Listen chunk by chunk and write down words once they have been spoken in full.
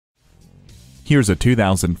Here's a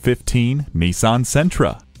 2015 Nissan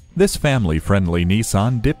Sentra. This family-friendly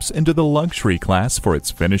Nissan dips into the luxury class for its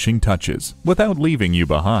finishing touches without leaving you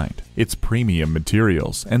behind. Its premium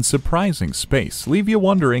materials and surprising space leave you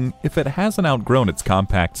wondering if it hasn't outgrown its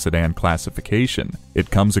compact sedan classification.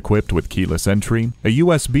 It comes equipped with keyless entry, a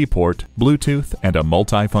USB port, Bluetooth, and a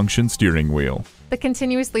multi-function steering wheel. The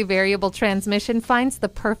continuously variable transmission finds the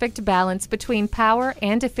perfect balance between power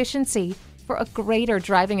and efficiency for a greater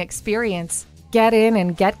driving experience. Get in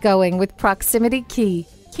and get going with Proximity Key.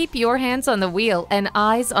 Keep your hands on the wheel and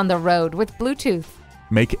eyes on the road with Bluetooth.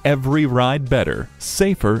 Make every ride better,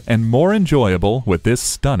 safer, and more enjoyable with this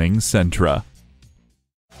stunning Sentra.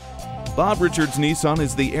 Bob Richards Nissan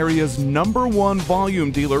is the area's #1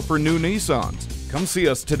 volume dealer for new Nissans. Come see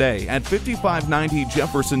us today at 5590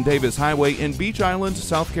 Jefferson Davis Highway in Beach Island,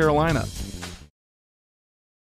 South Carolina.